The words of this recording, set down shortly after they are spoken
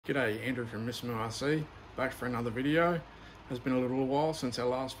G'day, Andrew from MissMooRC, back for another video. Has been a little while since our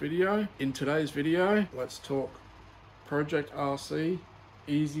last video. In today's video, let's talk Project RC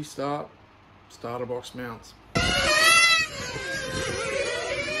Easy Start Starterbox mounts.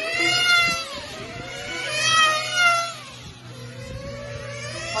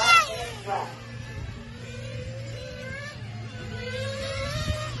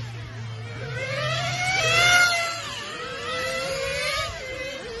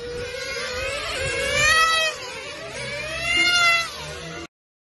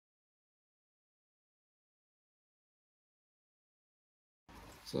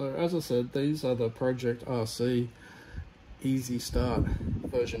 So as I said, these are the Project RC Easy Start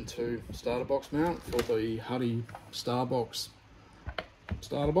version 2 starterbox mount for the HUDY Starbox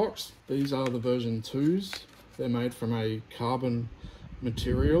starterbox. These are the version 2s. They're made from a carbon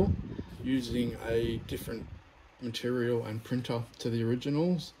material using a different material and printer to the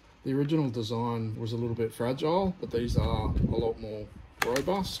originals. The original design was a little bit fragile, but these are a lot more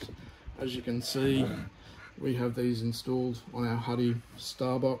robust. As you can see, we have these installed on our HUDY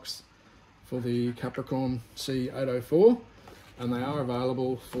Starbox for the Capricorn C804, and they are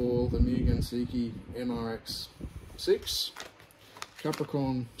available for the Mugen Seiki MRX6,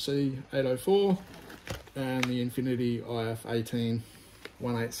 Capricorn C804, and the Infinity IF18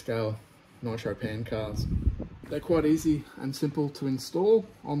 1/8 scale nitro pan cards. They're quite easy and simple to install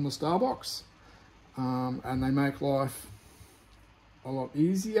on the Starbox, and they make life a lot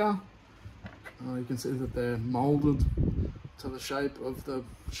easier. You can see that they're molded to the shape of the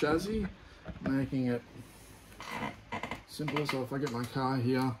chassis, making it simple. So if I get my car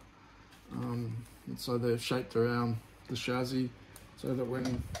here, so they're shaped around the chassis so that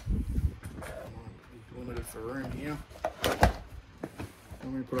when limited for room here,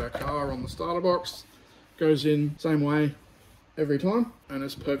 when we put our car on the starter box, goes in same way every time, and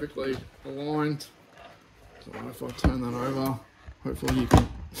it's perfectly aligned. So if I turn that over, hopefully you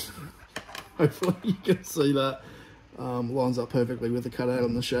can see that lines up perfectly with the cutout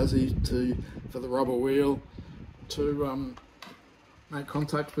on the chassis for the rubber wheel to make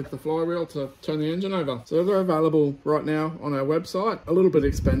contact with the flywheel to turn the engine over. So they're available right now on our website. A little bit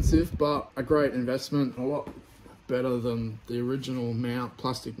expensive, but a great investment. A lot better than the original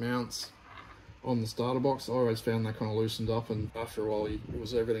plastic mounts on the starter box. I always found they kind of loosened up, and after a while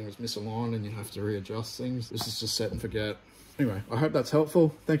everything was misaligned and you have to readjust things. This is just set and forget. Anyway, I hope that's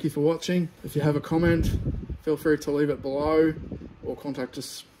helpful. Thank you for watching. If you have a comment, feel free to leave it below or contact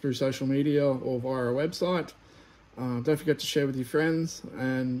us through social media or via our website. Don't forget to share with your friends,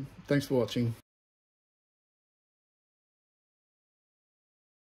 and thanks for watching.